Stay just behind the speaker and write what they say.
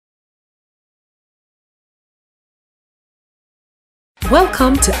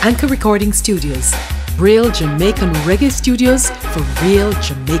Welcome to Anchor Recording Studios, Real Jamaican Reggae Studios for real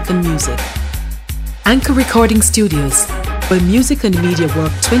Jamaican music. Anchor Recording Studios, where music and media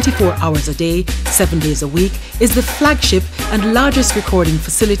work 24 hours a day, 7 days a week, is the flagship and largest recording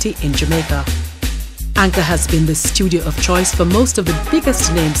facility in Jamaica. Anchor has been the studio of choice for most of the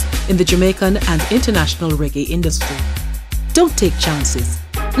biggest names in the Jamaican and international reggae industry. Don't take chances.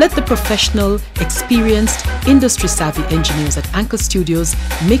 Let the professional, experienced, industry-savvy engineers at Anchor Studios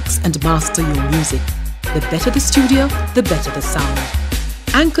mix and master your music. The better the studio, the better the sound.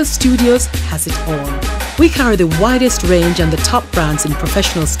 Anchor Studios has it all. We carry the widest range and the top brands in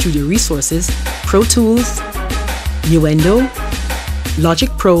professional studio resources: Pro Tools, Nuendo, Logic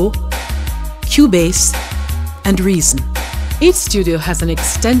Pro, Cubase, and Reason. Each studio has an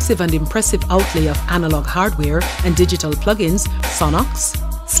extensive and impressive outlay of analog hardware and digital plugins: Sonox,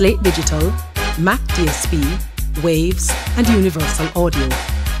 Slate Digital, Mac DSP, Waves, and Universal Audio.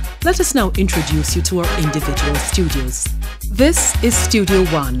 Let us now introduce you to our individual studios. This is Studio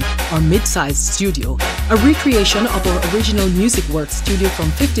One, our mid-sized studio, a recreation of our original Music Works studio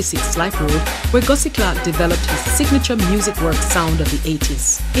from 56 Slipe Road, where Gussie Clarke developed his signature Music Works sound of the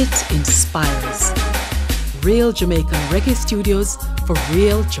 80s. It inspires. Real Jamaican Reggae Studios for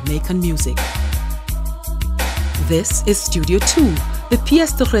real Jamaican music. This is Studio 2, the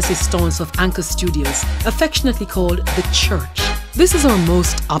pièce de résistance of Anchor Studios, affectionately called The Church. This is our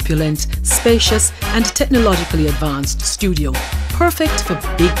most opulent, spacious, and technologically advanced studio, perfect for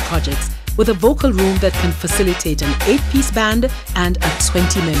big projects, with a vocal room that can facilitate an 8-piece band and a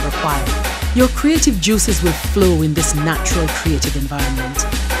 20-member choir. Your creative juices will flow in this natural creative environment.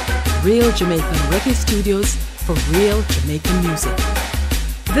 Real Jamaican Reggae Studios for real Jamaican music.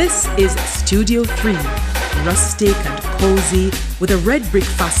 This is Studio 3, rustic and cozy, with a red brick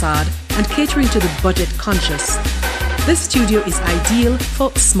facade and catering to the budget conscious. This studio is ideal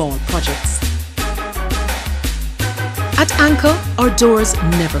for small projects. At Anchor, our doors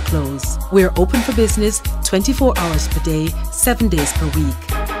never close. We are open for business 24 hours per day, 7 days per week.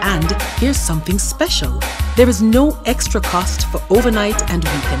 And here's something special. There is no extra cost for overnight and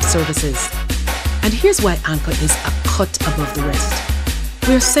weekend services. And here's why Anchor is a cut above the rest.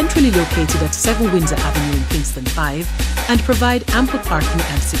 We are centrally located at 7 Windsor Avenue in Kingston 5 and provide ample parking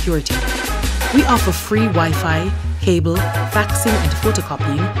and security. We offer free Wi-Fi, cable, faxing and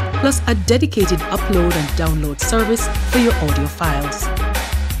photocopying, plus a dedicated upload and download service for your audio files.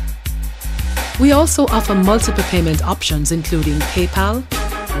 We also offer multiple payment options including PayPal,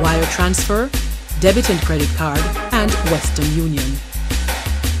 wire transfer, debit and credit card, and Western Union.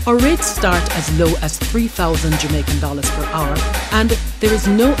 Our rates start as low as 3,000 Jamaican dollars per hour, and there is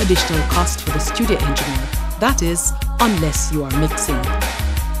no additional cost for the studio engineer. That is, unless you are mixing.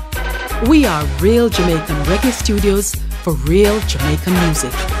 We are Real Jamaican Reggae Studios for real Jamaican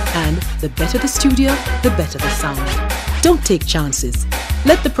music, and the better the studio, the better the sound. Don't take chances.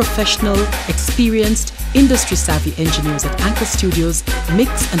 Let the professional, experienced, industry-savvy engineers at Anchor Studios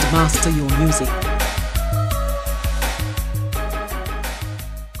mix and master your music.